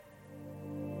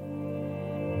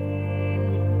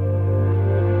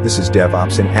This is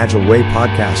DevOps in Agile Way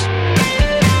podcast.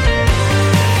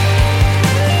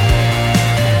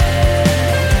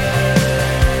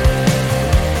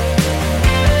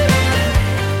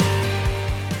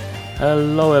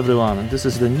 Hello everyone, this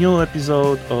is the new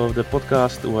episode of the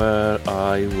podcast where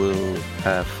I will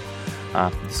have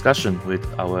a discussion with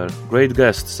our great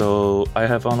guest. So I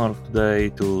have honor today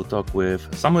to talk with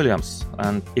Sam Williams,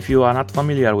 and if you are not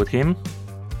familiar with him,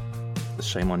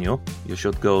 shame on you. You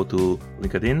should go to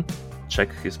LinkedIn,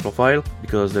 check his profile,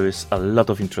 because there is a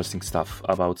lot of interesting stuff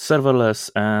about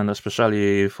serverless, and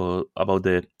especially about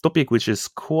the topic which is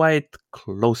quite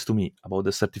close to me, about the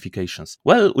certifications.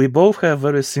 Well, we both have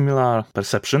very similar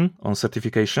perception on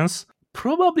certifications.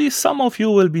 Probably some of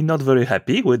you will be not very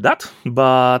happy with that,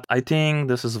 but I think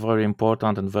this is a very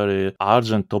important and very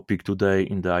urgent topic today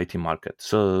in the IT market.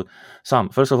 So, Sam,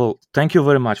 first of all, thank you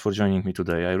very much for joining me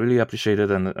today. I really appreciate it,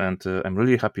 and I'm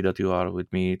really happy that you are with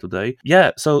me today.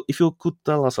 Yeah, so if you could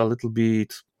tell us a little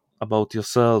bit about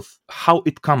yourself, how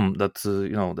it come that,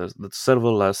 that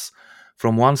serverless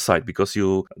from one side, because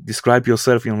you describe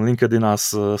yourself in LinkedIn as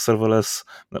serverless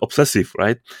obsessive,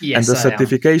 right? Yes, and the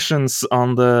certifications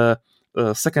on the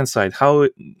second side, how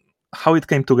it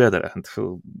came together.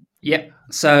 Yeah,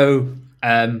 so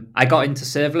I got into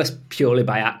serverless purely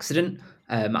by accident.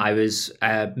 I was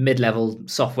a mid-level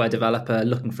software developer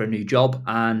looking for a new job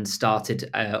and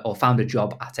found a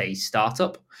job at a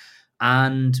startup.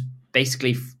 And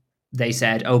basically they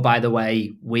said, oh, by the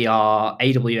way, we are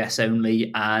AWS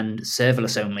only and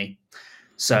serverless only.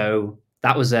 So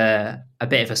that was a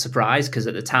bit of a surprise, because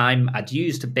at the time I'd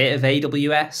used a bit of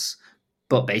AWS,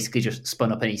 but basically just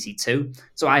spun up an EC2.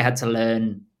 So I had to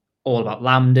learn all about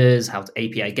Lambdas, how to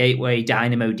API gateway,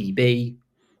 DynamoDB,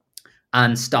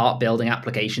 and start building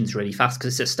applications really fast,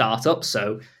 because it's a startup,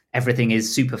 so everything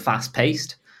is super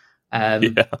fast-paced.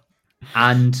 And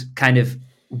kind of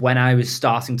when I was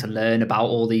starting to learn about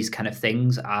all these kind of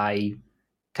things, I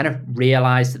kind of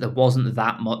realized that there wasn't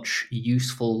that much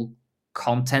useful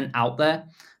content out there.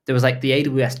 There was like the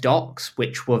AWS docs,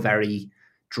 which were very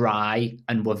dry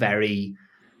and were very,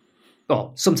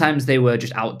 well, sometimes they were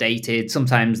just outdated,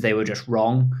 sometimes they were just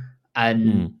wrong,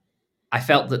 and I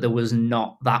felt that there was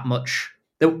not that much,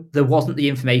 there wasn't the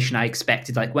information I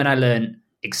expected. Like when I learned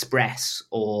Express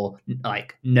or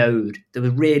like Node, there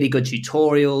were really good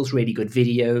tutorials, really good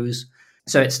videos.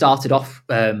 So it started off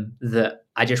that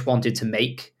I just wanted to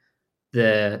make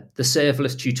the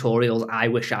serverless tutorials I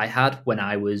wish I had when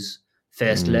I was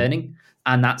first learning,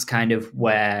 and that's kind of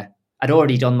where I'd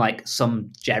already done like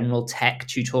some general tech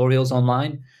tutorials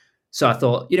online. So I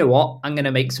thought, you know what, I'm going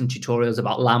to make some tutorials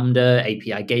about Lambda,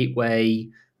 API Gateway,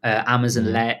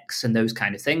 Amazon Lex, and those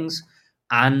kind of things.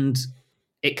 And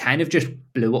it kind of just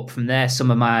blew up from there.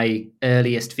 Some of my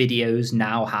earliest videos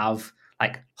now have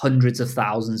like hundreds of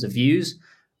thousands of views.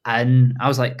 And I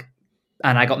was like,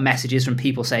 and I got messages from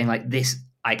people saying like this,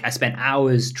 like I spent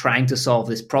hours trying to solve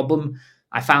this problem.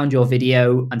 I found your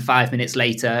video, and 5 minutes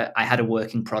later, I had a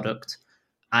working product.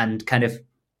 And kind of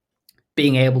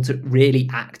being able to really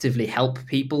actively help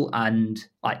people and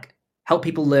like help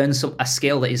people learn a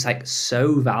skill that is like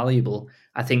so valuable.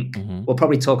 I think we'll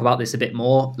probably talk about this a bit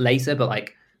more later, but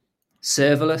like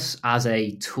serverless as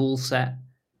a tool set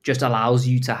just allows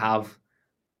you to have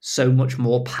so much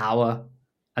more power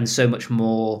and so much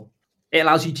more. It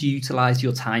allows you to utilize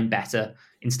your time better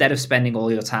instead of spending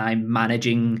all your time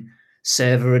managing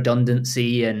server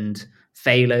redundancy and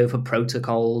failover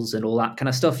protocols and all that kind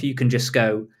of stuff. You can just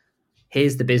go,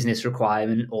 here's the business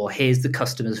requirement, or here's the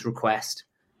customer's request.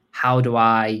 How do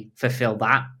I fulfill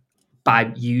that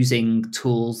by using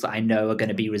tools that I know are going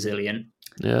to be resilient?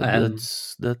 Yeah,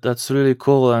 that's really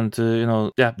cool. And,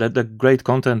 the great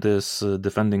content is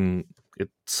defending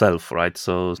itself, right?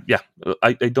 So,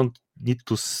 I don't need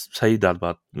to say that,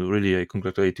 but really I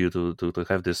congratulate you to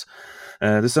have this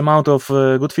amount of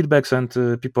good feedbacks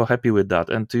and people happy with that.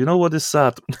 And you know what is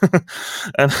sad?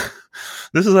 And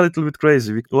this is a little bit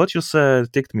crazy. What you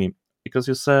said ticked me, because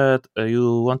you said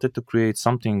you wanted to create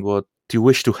something what you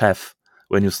wish to have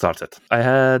when you started. I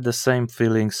had the same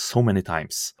feeling so many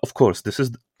times. Of course, this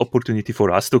is the opportunity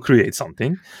for us to create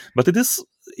something, but it is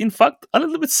in fact a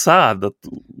little bit sad that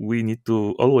we need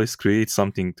to always create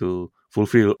something to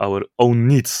fulfill our own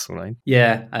needs, right?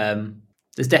 Yeah,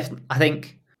 there's definitely, I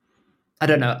think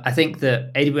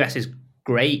that AWS is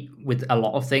great with a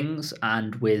lot of things,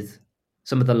 and with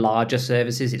some of the larger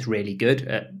services, it's really good,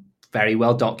 very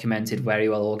well documented, very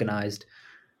well organized.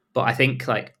 But I think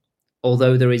like,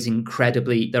 although there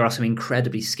are some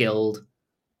incredibly skilled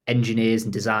engineers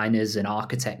and designers and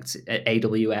architects at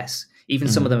AWS, even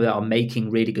some of them are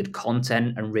making really good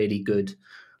content and really good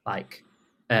like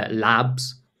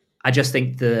labs. I just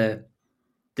think the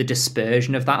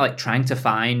dispersion of that, like trying to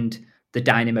find the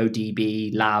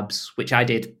DynamoDB labs, which I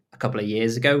did a couple of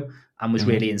years ago and was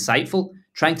really insightful.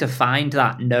 Trying to find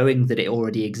that, knowing that it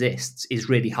already exists, is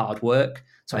really hard work.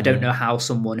 So I don't know how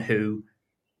someone who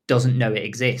doesn't know it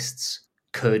exists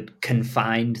can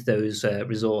find those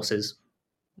resources.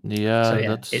 Yeah, So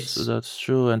yeah, that's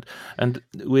true. And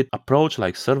with approach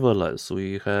like serverless,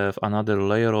 we have another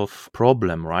layer of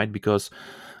problem, right? Because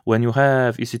when you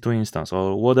have EC2 instance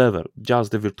or whatever,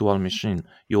 just the virtual machine,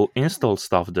 you install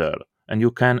stuff there and you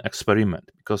can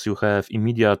experiment because you have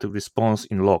immediate response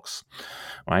in logs,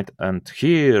 right? And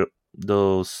here,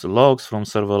 those logs from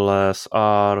serverless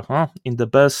are, in the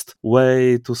best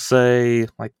way to say,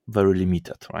 like very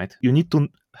limited, right? You need to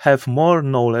have more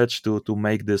knowledge to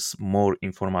make this more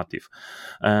informative.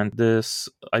 And this,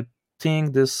 I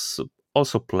think this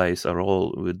also plays a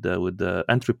role with the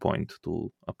entry point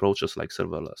to approaches like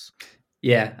serverless.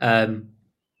 Yeah,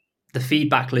 the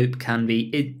feedback loop can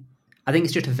be. I think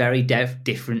it's just a very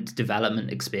different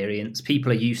development experience.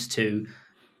 People are used to.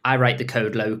 I write the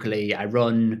code locally. I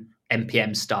run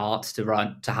npm start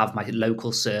to have my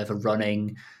local server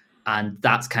running, and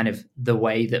that's kind of the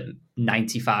way that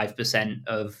 95%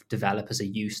 of developers are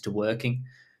used to working.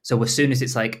 So as soon as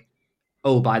it's like,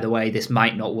 oh, by the way, this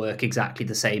might not work exactly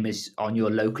the same as on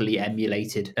your locally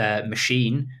emulated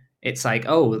machine, it's like,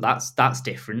 oh, that's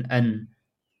different. And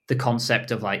the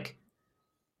concept of like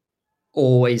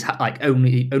always like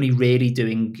only really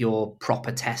doing your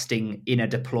proper testing in a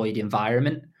deployed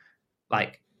environment,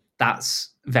 like that's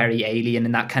very alien,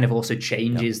 and that kind of also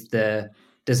changes the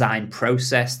design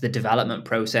process, the development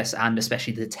process, and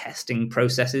especially the testing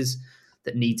processes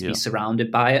that need to be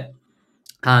surrounded by it.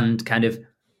 And kind of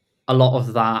a lot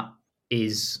of that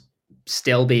is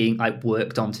still being like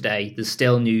worked on today. There's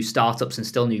still new startups and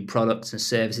still new products and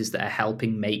services that are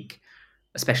helping make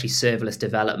especially serverless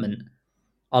development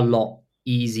a lot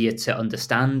easier to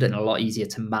understand and a lot easier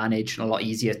to manage and a lot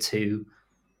easier to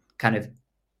kind of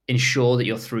ensure that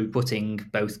you're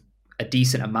throughputting both a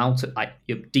decent amount of like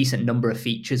a decent number of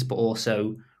features, but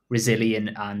also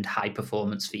resilient and high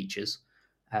performance features.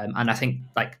 And I think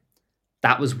like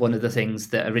that was one of the things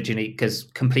that originally, because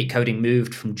complete coding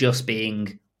moved from just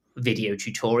being video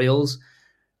tutorials.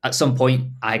 At some point,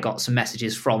 I got some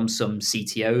messages from some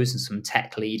CTOs and some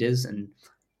tech leaders, and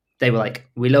they were like,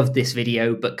 "We love this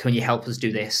video, but can you help us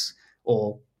do this?"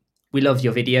 Or, "We love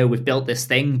your video, we've built this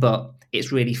thing, but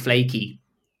it's really flaky.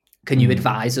 Can you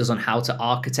advise us on how to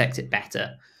architect it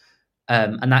better?"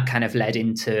 And that kind of led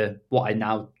into what I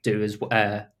now do as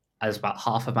about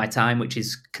half of my time, which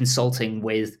is consulting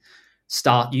with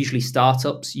usually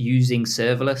startups using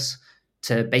serverless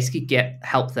to basically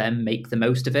help them make the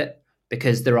most of it,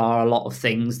 because there are a lot of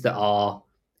things that are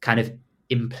kind of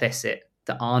implicit,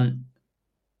 that aren't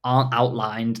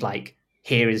outlined, like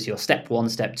here is your step 1,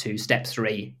 step 2, step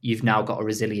 3, you've now got a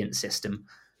resilient system,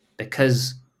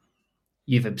 because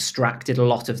you've abstracted a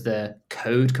lot of the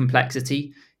code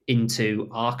complexity into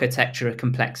architecture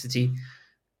complexity.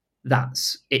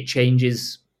 It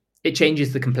changes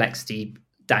the complexity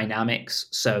dynamics.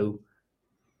 So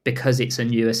because it's a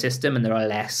newer system and there are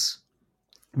less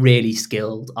really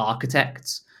skilled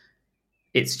architects,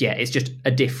 it's just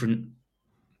a different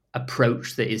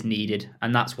approach that is needed.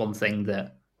 And that's one thing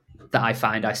that I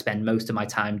find I spend most of my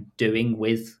time doing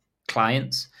with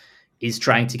clients, is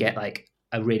trying to get like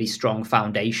a really strong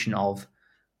foundation of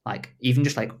like even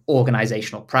just like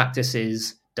organizational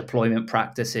practices, deployment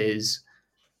practices,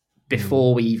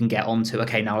 before we even get onto,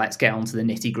 okay, now let's get onto the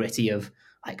nitty gritty of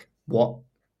like what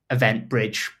event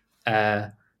bridge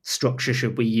structure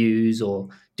should we use, or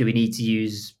do we need to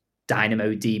use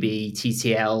DynamoDB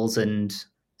TTLs and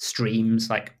streams?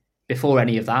 Like before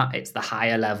any of that, it's the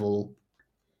higher level,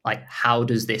 like how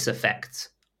does this affect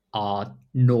our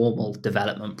normal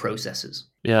development processes?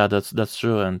 Yeah, that's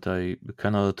true, and I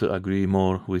cannot agree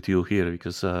more with you here,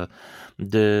 because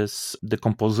the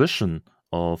composition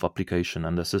of application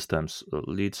and the systems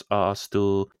leads us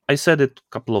to. I said it a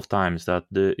couple of times that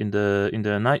in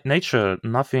the nature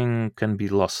nothing can be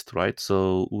lost, right?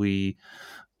 So we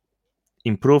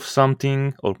improve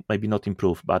something, or maybe not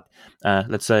improve, but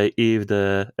let's say if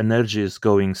the energy is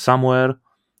going somewhere,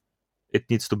 it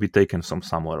needs to be taken from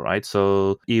somewhere, right?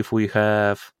 So if we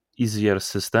have easier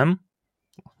system,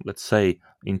 let's say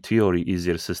in theory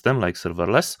easier system like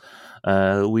serverless,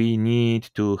 we need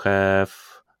to have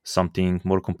something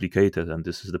more complicated, and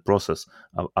this is the process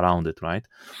around it, right?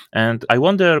 And I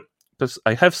wonder, because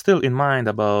I have still in mind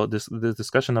about this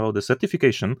discussion about the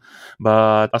certification,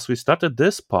 but as we started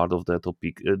this part of the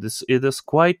topic, it is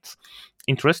quite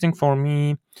interesting for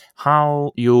me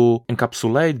how you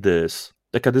encapsulate this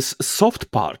like this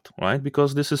soft part, right?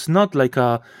 Because this is not like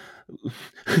a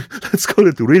let's call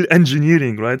it real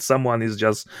engineering, right? Someone is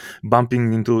just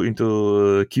bumping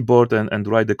into a keyboard and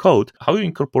write the code. How you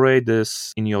incorporate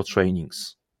this in your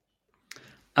trainings?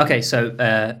 Okay, so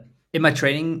in my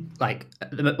training,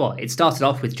 it started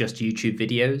off with just YouTube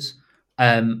videos,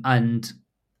 and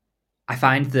I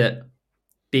find that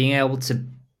being able to,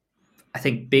 I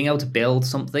think being able to build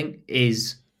something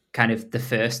is kind of the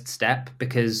first step,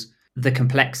 because the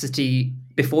complexity,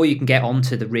 before you can get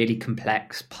onto the really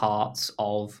complex parts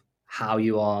of how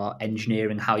you are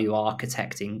engineering, how you are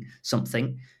architecting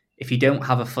something, if you don't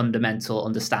have a fundamental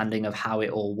understanding of how it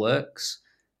all works,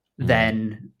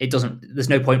 then it doesn't, there's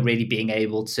no point really being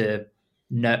able to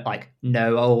know,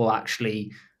 oh,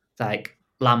 actually, like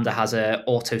Lambda has a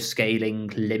auto scaling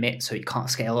limit, so it can't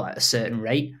scale at a certain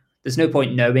rate. There's no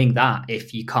point knowing that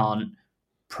if you can't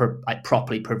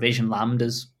properly provision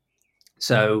Lambdas.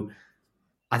 So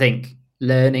I think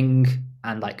learning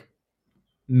and like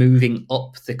moving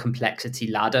up the complexity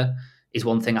ladder is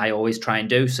one thing I always try and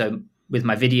do. So with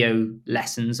my video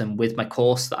lessons and with my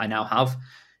course that I now have,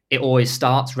 it always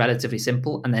starts relatively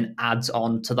simple and then adds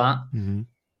on to that. Mm-hmm.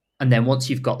 And then once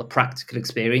you've got the practical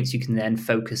experience, you can then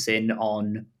focus in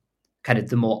on kind of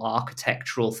the more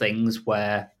architectural things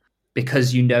where,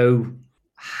 because you know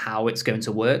how it's going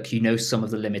to work, you know some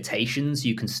of the limitations,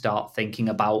 you can start thinking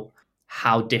about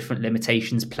how different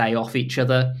limitations play off each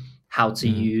other, how to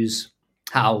use,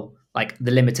 how like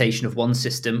the limitation of one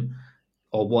system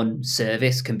or one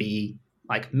service can be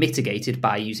like mitigated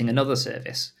by using another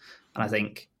service. And I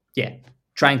think, yeah,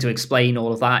 trying to explain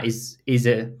all of that is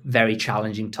a very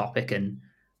challenging topic. And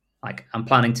like I'm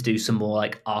planning to do some more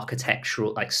like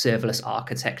architectural, like serverless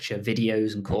architecture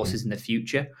videos and courses in the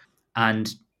future,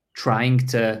 and trying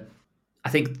to, I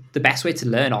think the best way to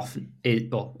learn often is,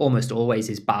 well, almost always,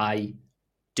 is by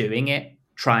doing it,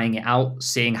 trying it out,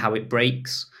 seeing how it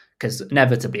breaks, because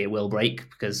inevitably it will break,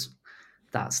 because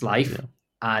that's life. Yeah.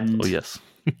 And Oh, yes.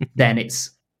 then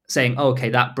it's saying, oh, okay,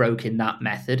 that broke in that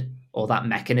method or that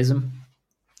mechanism.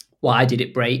 Why did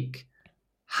it break?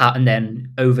 How, and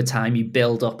then over time you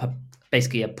build up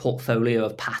basically a portfolio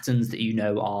of patterns that you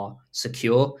know are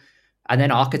secure. And then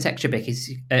architecture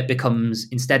becomes,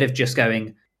 instead of just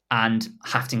going and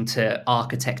having to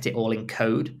architect it all in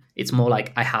code, it's more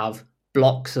like I have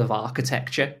blocks of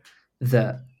architecture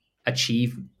that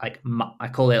achieve, like, I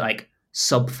call it like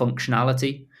sub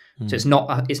functionality. So it's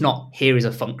not here is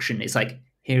a function. It's like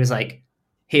here's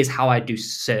how I do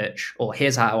search, or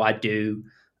here's how I do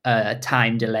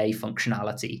time delay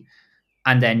functionality,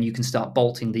 and then you can start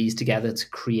bolting these together to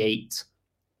create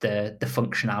the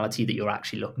functionality that you're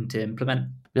actually looking to implement.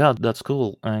 Yeah, that's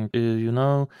cool. And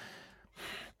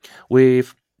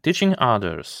with teaching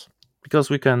others,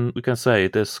 because we can say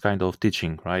it is kind of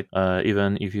teaching, right?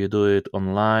 Even if you do it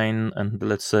online and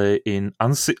let's say in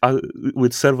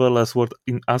with serverless work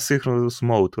in asynchronous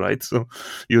mode, right? So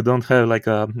you don't have like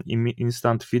a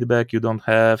instant feedback. You don't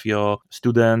have your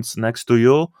students next to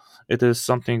you. It is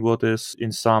something what is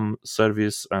in some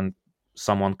service and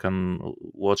someone can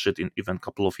watch it in even a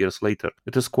couple of years later.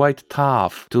 It is quite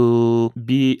tough to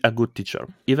be a good teacher,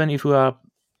 even if you are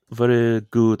very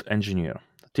good engineer.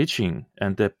 Teaching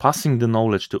and passing the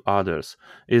knowledge to others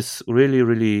is really,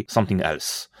 really something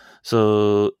else.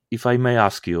 So if I may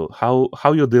ask you, how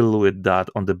you deal with that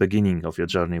on the beginning of your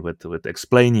journey with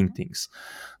explaining things?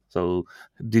 So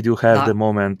did you have the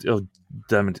moment, oh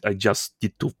damn it, I just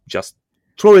need to just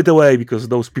throw it away because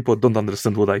those people don't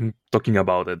understand what I'm talking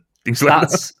about, and things like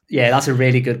that? Yeah, that's a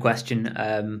really good question.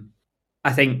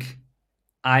 I think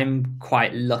I'm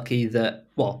quite lucky that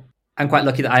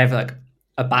I have like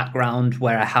a background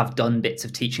where I have done bits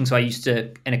of teaching. So I used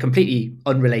to, in a completely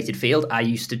unrelated field, I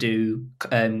used to do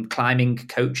climbing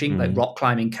coaching, like rock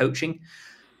climbing coaching.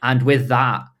 And with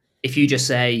that, if you just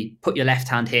say, put your left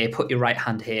hand here, put your right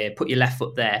hand here, put your left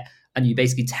foot there, and you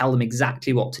basically tell them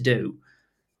exactly what to do,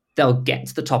 they'll get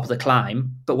to the top of the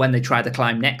climb. But when they try the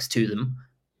climb next to them,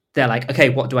 they're like, okay,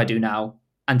 what do I do now?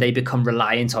 And they become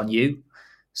reliant on you.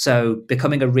 So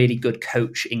becoming a really good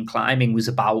coach in climbing was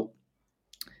about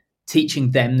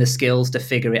teaching them the skills to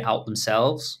figure it out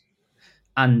themselves.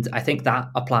 And I think that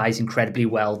applies incredibly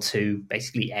well to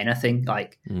basically anything.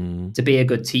 Like to be a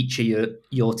good teacher,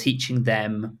 you're teaching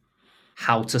them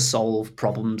how to solve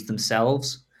problems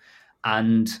themselves.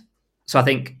 And so I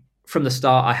think from the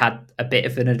start I had a bit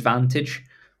of an advantage,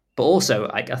 but also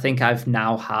I think I've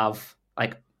now have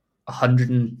like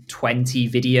 120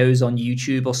 videos on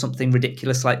YouTube or something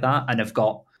ridiculous like that, and I've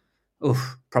got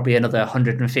probably another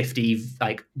 150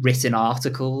 like written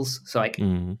articles. So like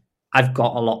I've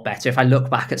got a lot better. If I look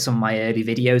back at some of my early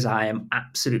videos, I am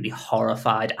absolutely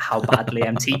horrified at how badly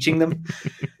I'm teaching them.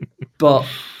 But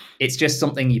it's just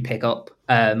something you pick up.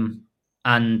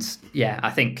 And yeah, I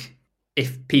think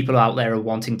if people out there are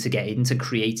wanting to get into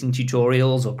creating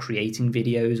tutorials or creating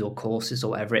videos or courses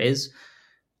or whatever it is,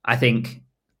 I think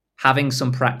having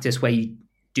some practice where you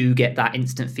do get that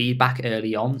instant feedback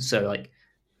early on. So like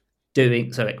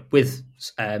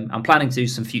I'm planning to do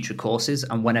some future courses,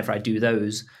 and whenever I do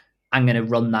those, I'm going to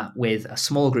run that with a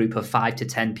small group of 5 to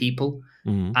 10 people,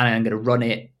 and I'm going to run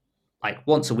it like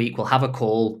once a week. We'll have a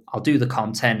call. I'll do the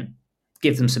content,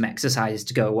 give them some exercises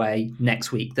to go away.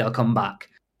 Next week they'll come back,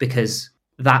 because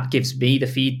that gives me the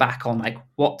feedback on like,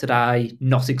 what did I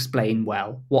not explain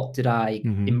well? What did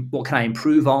what can I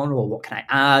improve on, or what can I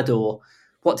add, or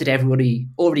what did everyone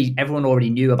already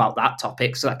knew about that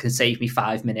topic, so that can save me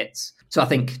 5 minutes. So I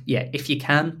think, yeah, if you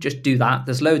can, just do that.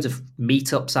 There's loads of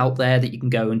meetups out there that you can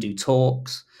go and do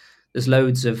talks. There's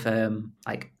loads of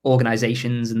like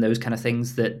organizations and those kind of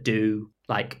things that do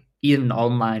like even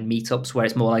online meetups where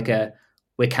it's more like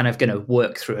we're kind of going to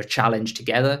work through a challenge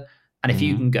together. And if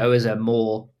you can go as a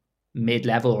more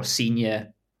mid-level or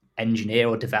senior engineer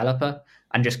or developer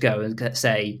and just go and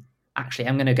say, actually,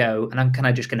 I'm going to go and I'm kind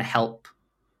of just going to help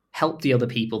the other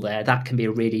people there, that can be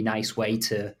a really nice way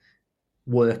to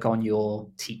work on your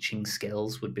teaching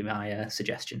skills, would be my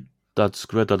suggestion. That's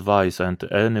great advice. And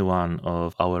anyone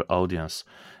of our audience,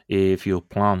 if you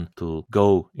plan to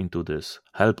go into this,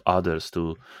 help others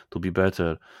to be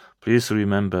better, please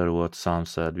remember what Sam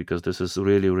said, because this is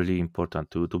really, really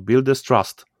important to build this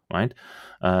trust, right?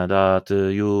 That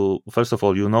you, first of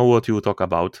all, you know what you talk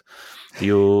about,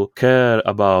 you care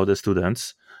about the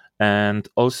students, and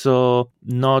also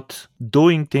not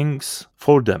doing things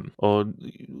for them. Or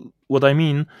what I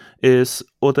mean is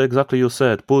what exactly you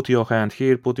said, put your hand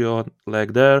here, put your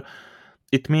leg there.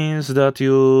 It means that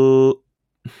you,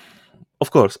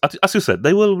 of course, as you said,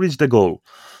 they will reach the goal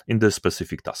in this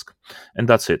specific task, and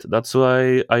that's it. That's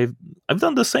why I've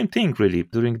done the same thing really.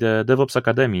 During the DevOps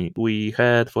Academy, we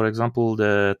had, for example,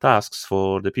 the tasks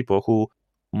for the people who,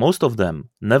 most of them,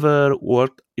 never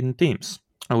worked in teams.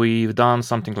 We've done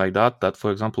something like that, for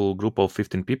example, a group of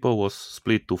 15 people was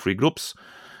split to 3 groups,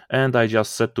 and I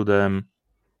just said to them,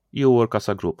 you work as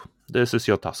a group, this is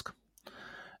your task.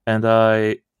 And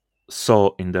I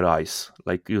saw in their eyes,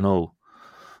 like,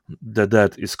 the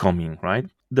death is coming, right?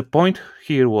 The point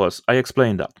here was, I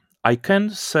explained that I can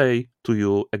say to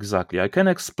you exactly, I can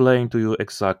explain to you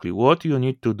exactly what you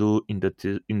need to do in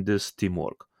this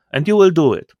teamwork, and you will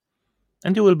do it,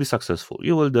 and you will be successful.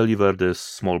 You will deliver this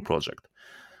small project.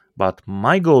 But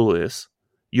my goal is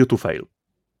you to fail,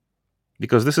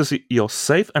 because this is your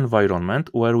safe environment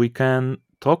where we can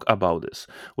talk about this,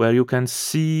 where you can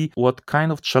see what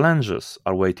kind of challenges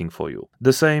are waiting for you.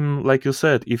 The same, like you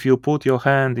said, if you put your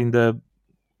hand in the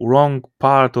wrong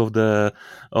part of the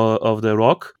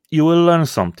rock, you will learn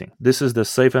something. This is the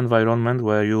safe environment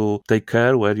where you take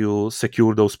care, where you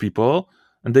secure those people,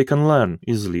 and they can learn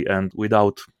easily and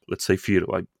without, let's say, fear.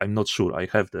 I'm not sure I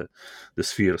have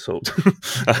this fear, so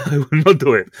I will not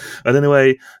do it. But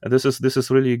anyway, this is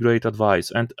really great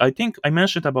advice. And I think I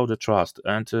mentioned about the trust.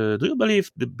 And do you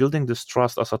believe building this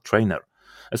trust as a trainer,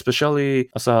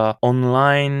 especially as an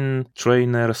online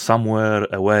trainer somewhere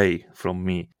away from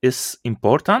me, is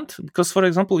important? Because, for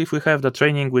example, if we have the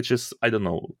training which is, I don't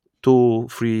know, 2,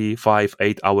 3, 5,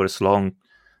 8 hours long,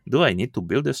 do I need to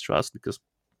build this trust? Because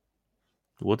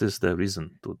what is the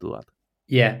reason to do that?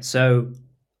 Yeah, so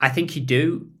I think you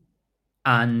do.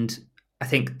 And I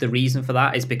think the reason for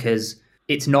that is because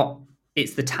it's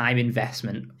the time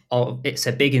investment of, it's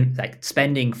a big, like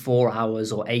spending 4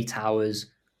 hours or 8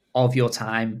 hours of your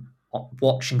time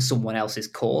watching someone else's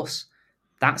course.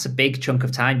 That's a big chunk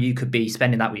of time. You could be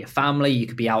spending that with your family. You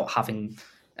could be out having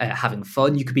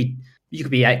fun. You could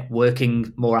be like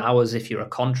working more hours if you're a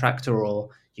contractor, or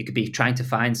you could be trying to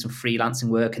find some freelancing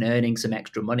work and earning some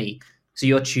extra money. So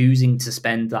you're choosing to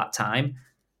spend that time.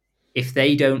 If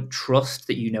they don't trust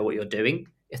that you know what you're doing,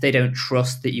 if they don't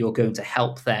trust that you're going to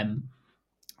help them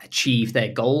achieve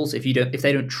their goals, if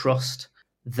they don't trust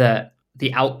that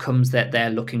the outcomes that they're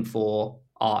looking for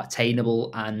are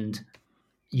attainable and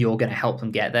you're going to help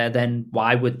them get there, then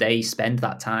why would they spend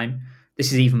that time?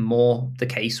 This is even more the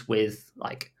case with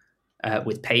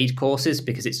with paid courses,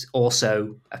 because it's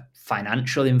also a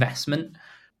financial investment.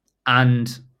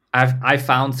 And I've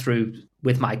found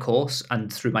with my course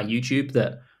and through my YouTube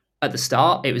that at the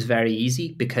start it was very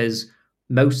easy, because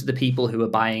most of the people who were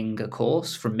buying a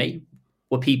course from me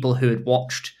were people who had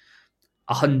watched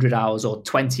 100 hours or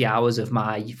 20 hours of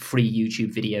my free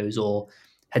YouTube videos, or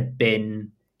had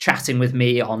been chatting with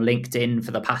me on LinkedIn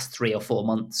for the past 3 or 4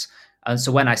 months. And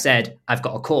so when I said I've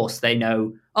got a course, they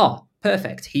know, oh,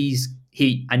 perfect.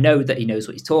 I know that he knows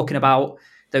what he's talking about.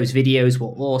 Those videos were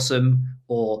awesome,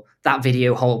 or that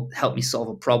video helped me solve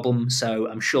a problem. So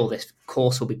I'm sure this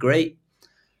course will be great.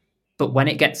 But when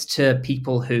it gets to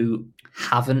people who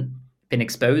haven't been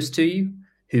exposed to you,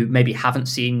 who maybe haven't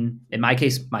seen, in my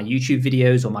case, my YouTube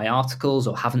videos or my articles,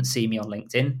 or haven't seen me on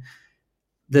LinkedIn,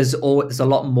 there's a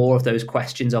lot more of those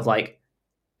questions of like,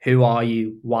 who are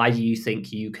you? Why do you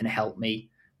think you can help me?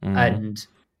 And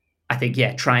I think,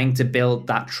 trying to build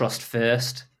that trust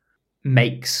first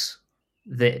makes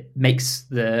the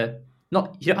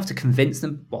not, you don't have to convince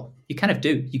them. Well, you kind of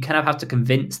do. You kind of have to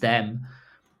convince them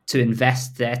to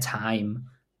invest their time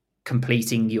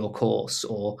completing your course,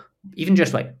 or even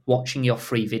just like watching your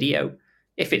free video.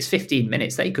 If it's 15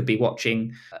 minutes, they could be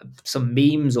watching some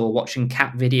memes or watching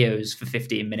cat videos for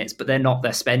 15 minutes, but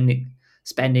they're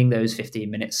spending those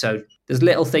 15 minutes. So there's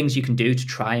little things you can do to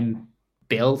try and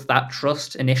build that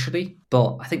trust initially.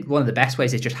 But I think one of the best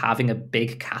ways is just having a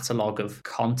big catalog of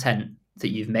content that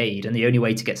you've made. And the only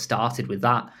way to get started with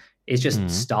that is just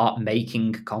start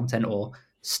making content, or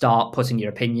start putting your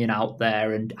opinion out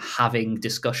there and having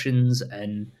discussions.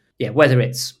 And whether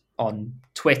it's on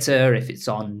Twitter, if it's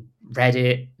on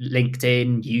Reddit,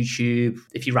 LinkedIn, YouTube,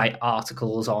 if you write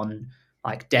articles on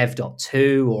like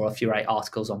dev.to, or if you write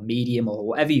articles on Medium, or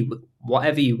whatever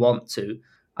you want to,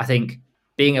 I think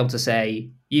being able to say,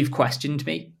 you've questioned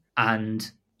me and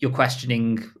you're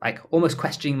almost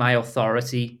questioning my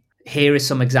authority. Here are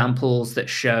some examples that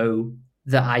show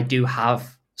that I do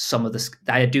have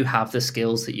the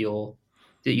skills that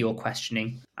you're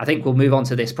questioning. I think we'll move on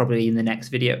to this probably in the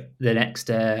next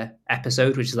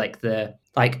episode, which is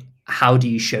how do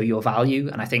you show your value?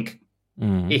 And I think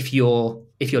if you're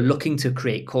looking to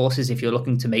create courses, if you're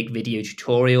looking to make video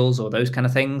tutorials or those kind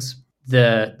of things,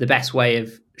 the best way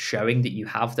of showing that you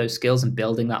have those skills and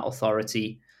building that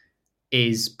authority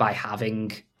is by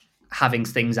having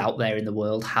things out there in the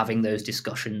world, having those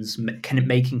discussions,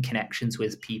 making connections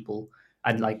with people.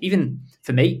 And like, even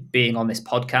for me, being on this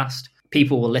podcast,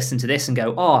 people will listen to this and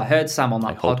go, oh, I heard Sam on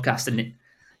that podcast. And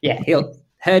he'll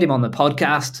heard him on the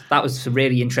podcast. That was a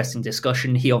really interesting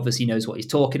discussion. He obviously knows what he's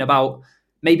talking about.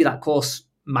 Maybe that course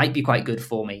might be quite good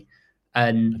for me.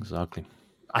 And exactly.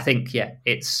 I think,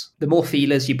 it's the more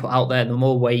feelers you put out there, the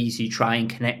more ways you try and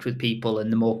connect with people,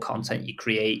 and the more content you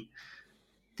create,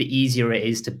 the easier it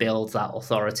is to build that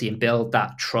authority and build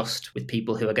that trust with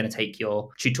people who are going to take your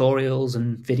tutorials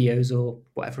and videos or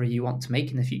whatever you want to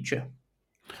make in the future.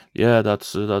 Yeah,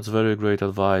 that's very great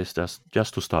advice. That's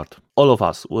just to start. All of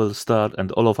us will start,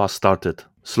 and all of us started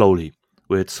slowly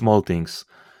with small things,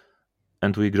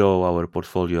 and we grow our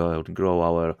portfolio and grow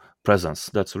our presence.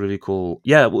 That's really cool.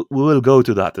 Yeah, we will go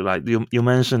to that. Right? You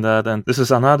mentioned that, and this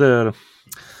is another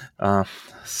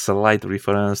slight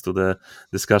reference to the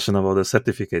discussion about the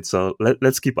certificate. So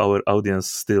let's keep our audience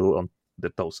still on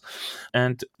their toes.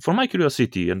 And for my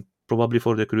curiosity, and probably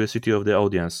for the curiosity of the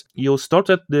audience, you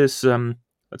started this,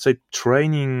 let's say,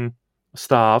 training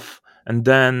stuff, and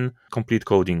then complete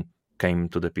coding came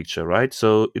to the picture, right?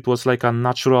 So it was like a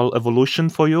natural evolution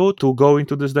for you to go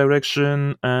into this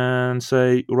direction and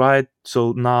say, right,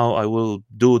 so now I will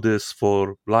do this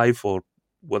for life or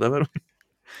whatever.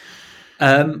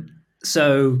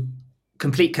 So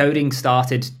complete coding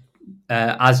started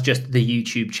as just the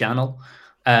YouTube channel,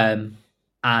 and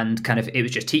kind of it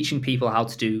was just teaching people how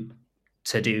to do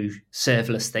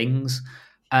serverless things,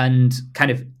 and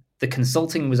kind of the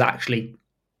consulting was actually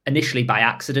initially by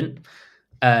accident.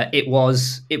 It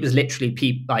was literally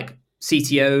people like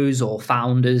CTOs or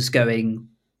founders going,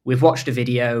 we've watched a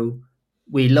video,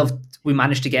 we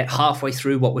managed to get halfway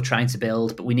through what we're trying to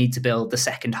build, but we need to build the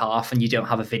second half and you don't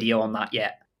have a video on that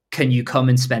yet. Can you come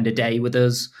and spend a day with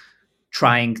us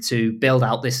trying to build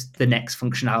out the next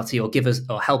functionality,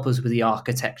 or help us with the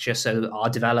architecture so our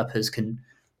developers can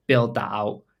build that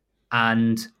out?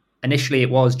 And initially it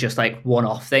was just like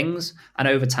one-off things. And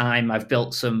over time, I've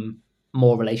built some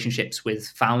more relationships with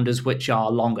founders, which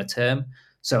are longer term.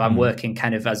 So I'm working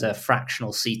kind of as a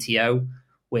fractional CTO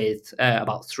with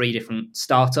about 3 different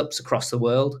startups across the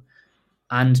world,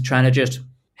 and trying to just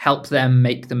help them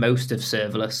make the most of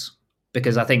serverless.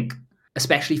 Because I think,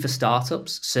 especially for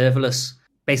startups, serverless,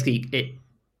 basically,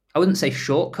 I wouldn't say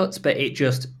shortcuts, but it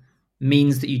just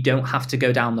means that you don't have to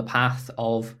go down the path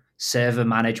of server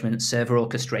management, server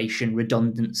orchestration,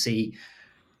 redundancy.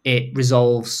 It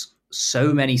resolves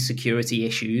so many security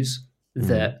issues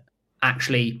that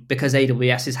actually, because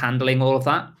AWS is handling all of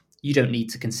that, you don't need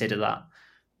to consider that.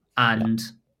 And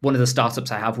one of the startups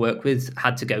I have worked with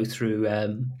had to go through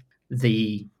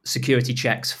the security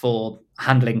checks for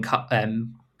handling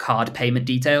card payment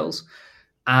details.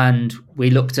 And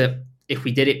we looked at if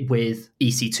we did it with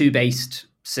EC2 based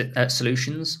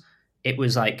solutions, it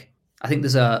was like, I think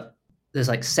there's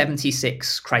like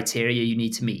 76 criteria you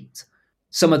need to meet.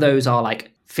 Some of those are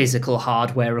like physical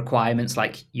hardware requirements,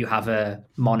 like you have a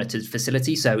monitored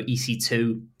facility, so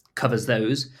EC2 covers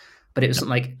those. But it was something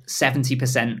like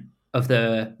 70% of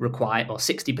the or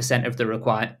 60% of the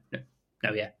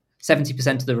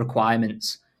 70% of the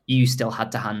requirements you still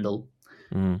had to handle.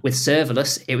 With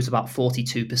serverless, it was about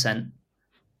 42%.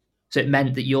 So it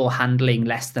meant that you're handling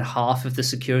less than half of the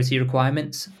security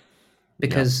requirements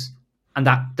and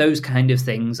that those kind of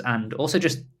things, and also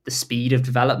just the speed of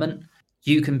development,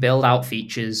 you can build out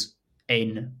features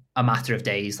in a matter of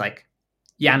days. Like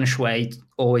Jan Shui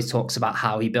always talks about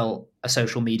how he built a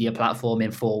social media platform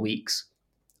in 4 weeks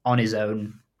on his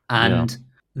own. And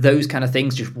those kind of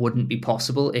things just wouldn't be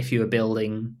possible if you were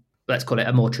building, let's call it,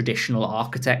 a more traditional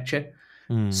architecture.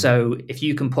 So if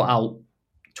you can put out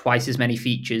twice as many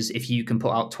features, if you can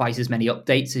put out twice as many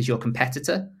updates as your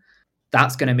competitor,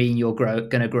 that's going to mean you're going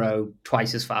to grow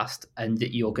twice as fast and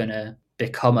that you're going to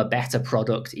become a better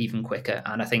product even quicker.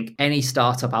 And I think any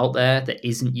startup out there that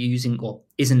isn't using or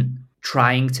isn't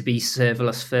trying to be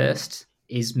serverless first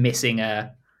is missing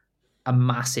a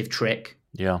massive trick.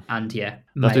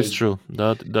 That is true.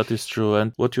 That is true.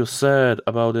 And what you said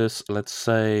about this, let's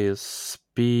say,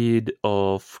 speed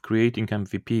of creating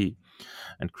MVP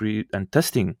and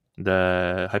testing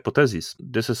the hypothesis,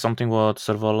 this is something what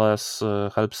serverless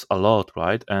helps a lot,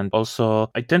 right? And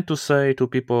also I tend to say to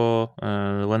people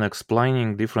when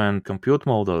explaining different compute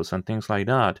models and things like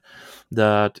that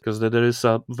because there is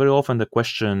very often the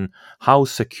question, how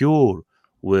secure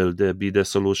will there be the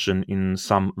solution in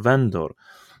some vendor?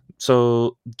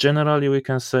 So generally we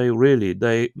can say, really,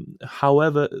 doesn't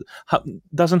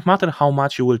matter how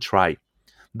much you will try,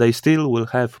 they still will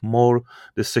have more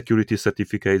the security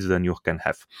certificates than you can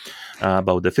have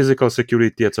about the physical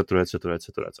security, etc., etc.,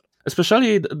 etc.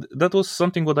 Especially that was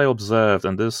something what I observed,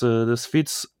 and this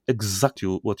fits exactly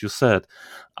what you said.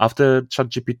 After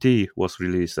ChatGPT was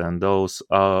released and those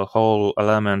whole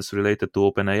elements related to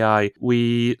OpenAI,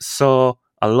 we saw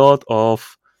a lot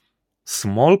of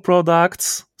small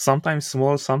products, sometimes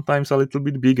small, sometimes a little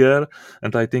bit bigger,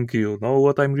 and I think you know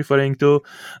what I'm referring to,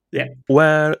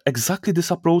 where exactly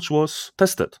this approach was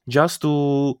tested, just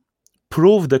to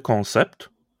prove the concept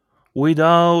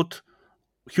without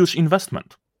huge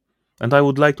investment. And I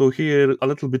would like to hear a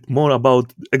little bit more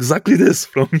about exactly this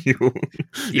from you.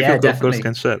 If you, definitely. Of course,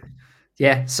 can share.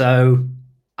 Yeah, so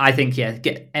I think,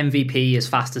 get MVP as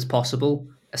fast as possible,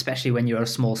 especially when you're a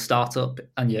small startup,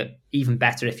 and you're even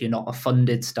better if you're not a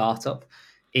funded startup,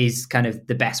 is kind of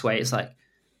the best way. It's like,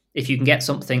 if you can get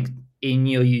something in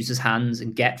your users' hands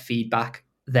and get feedback,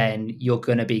 then you're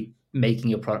going to be making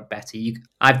your product better.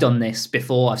 I've done this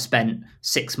before. I've spent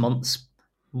 6 months,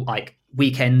 like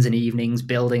weekends and evenings,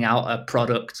 building out a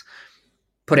product,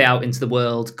 put it out into the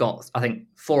world, got, I think,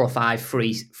 4 or 5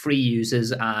 free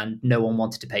users, and no one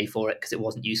wanted to pay for it because it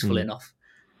wasn't useful enough.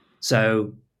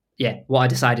 So what I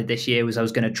decided this year was I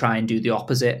was going to try and do the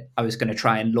opposite. I was going to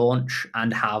try and launch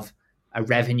and have a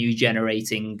revenue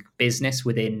generating business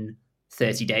within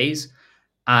 30 days.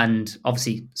 And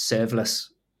obviously serverless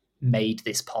made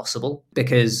this possible,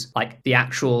 because like the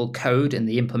actual code and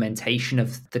the implementation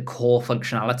of the core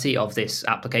functionality of this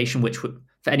application, which for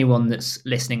anyone that's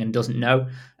listening and doesn't know,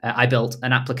 I built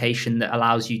an application that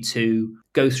allows you to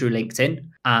go through LinkedIn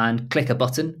and click a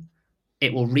button.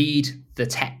 It will read the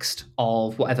text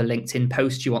of whatever LinkedIn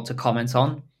post you want to comment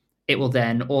on. It will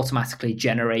then automatically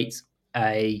generate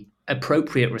a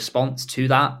appropriate response to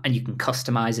that, and you can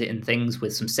customize it in things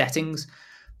with some settings.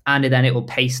 And then it will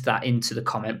paste that into the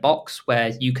comment box, where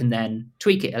you can then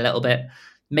tweak it a little bit,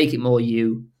 make it more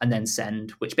you, and then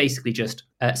send, which basically just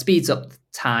speeds up the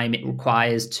time it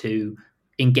requires to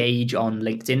engage on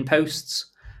LinkedIn posts,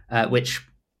 which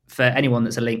for anyone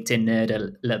that's a LinkedIn nerd,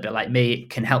 a little bit like me, it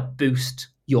can help boost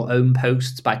your own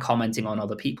posts by commenting on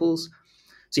other people's.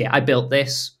 So I built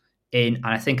this and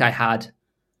I think I had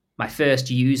my first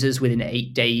users within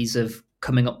 8 days of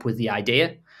coming up with the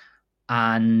idea.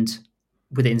 And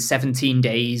within 17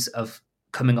 days of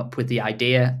coming up with the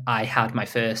idea, I had my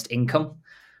first income.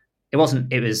 It was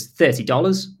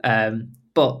 $30,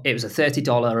 but it was a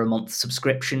 $30 a month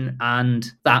subscription. And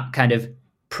that kind of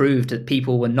proved that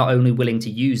people were not only willing to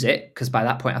use it, because by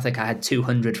that point, I think I had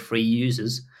 200 free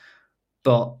users,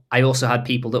 but I also had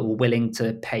people that were willing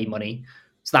to pay money.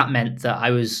 So that meant that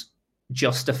I was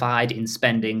justified in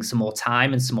spending some more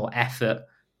time and some more effort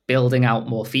building out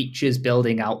more features,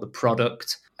 building out the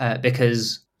product,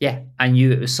 because I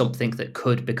knew it was something that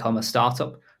could become a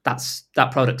startup.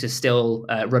 That product is still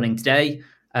running today.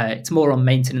 It's more on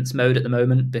maintenance mode at the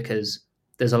moment because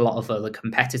there's a lot of other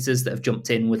competitors that have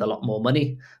jumped in with a lot more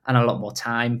money and a lot more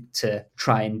time to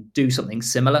try and do something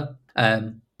similar.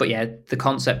 But yeah, the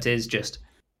concept is just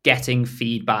getting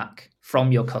feedback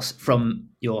from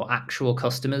your actual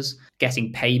customers,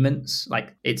 getting payments.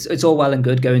 Like it's all well and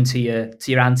good going to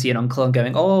your auntie and uncle and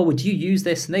going, "Oh, would you use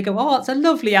this?" And they go, "Oh, it's a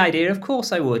lovely idea. Of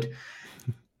course I would."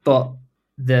 But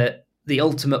the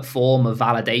ultimate form of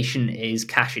validation is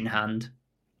cash in hand.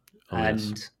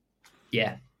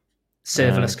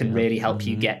 Serverless can really help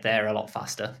you get there a lot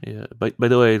faster. Yeah. By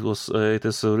the way, it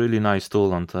is a really nice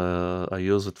tool, and I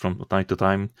use it from time to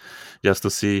time just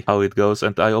to see how it goes.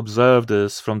 And I observed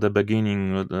this from the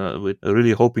beginning, with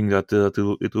really hoping that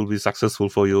it will be successful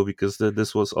for you, because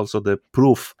this was also the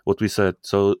proof what we said.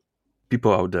 So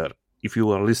people out there, if you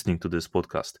are listening to this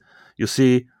podcast, you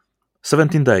see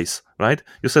 17 days, right?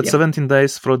 You said 17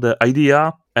 days for the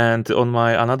idea, and on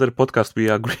my another podcast we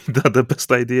agreed that the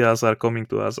best ideas are coming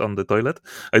to us on the toilet.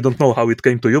 I don't know how it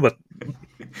came to you, but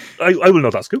I will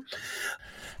not ask you.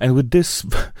 And with this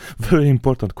very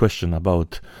important question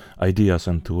about ideas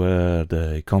and where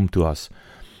they come to us,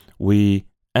 we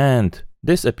end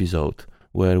this episode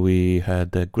where we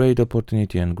had a great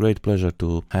opportunity and great pleasure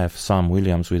to have Sam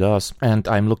Williams with us. And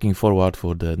I'm looking forward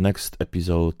for the next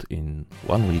episode in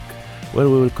 1 week, where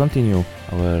we will continue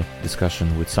our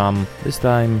discussion with Sam. This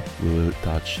time we will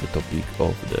touch the topic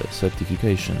of the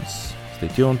certifications. Stay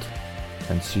tuned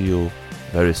and see you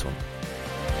very soon.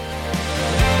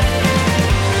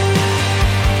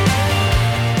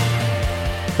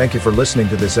 Thank you for listening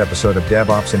to this episode of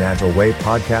DevOps in Agile Way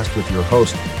podcast with your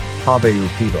host, Pawel.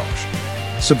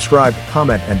 Subscribe,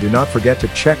 comment, and do not forget to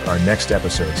check our next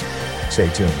episodes. Stay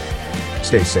tuned.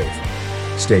 Stay safe.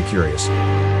 Stay curious.